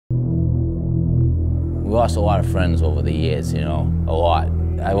We lost a lot of friends over the years, you know, a lot.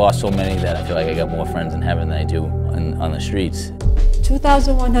 I lost so many that I feel like I got more friends in heaven than I do on the streets.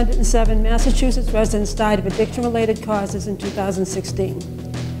 2,107 Massachusetts residents died of addiction-related causes in 2016.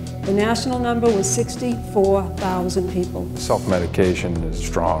 The national number was 64,000 people. Self-medication is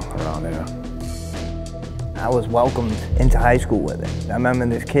strong around here. I was welcomed into high school with it. I remember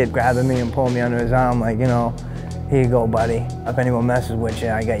this kid grabbing me and pulling me under his arm like, you know, here you go, buddy. If anyone messes with you,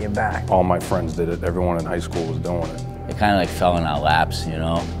 I got your back. All my friends did it. Everyone in high school was doing it. It kind of like fell in our laps, you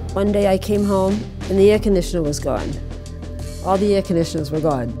know. One day I came home and the air conditioner was gone. All the air conditioners were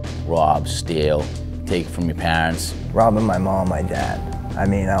gone. Rob, steal, take it from your parents. Robbing my mom, my dad. I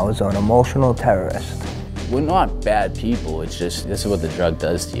mean, I was an emotional terrorist. We're not bad people, it's just, this is what the drug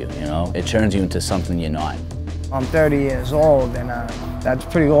does to you, you know? It turns you into something you're not. I'm 30 years old, and that's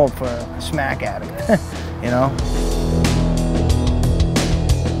pretty old for a smack addict, you know?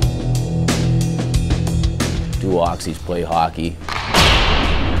 Do oxys, play hockey.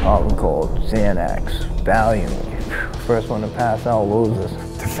 Hot and cold, Xanax, Valium. First one to pass out loses.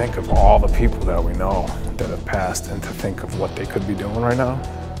 To think of all the people that we know that have passed and to think of what they could be doing right now,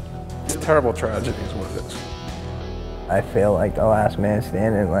 it's a terrible tragedy is what it is. I feel like the last man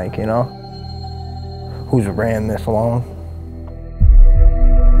standing, like, you know, who's ran this long?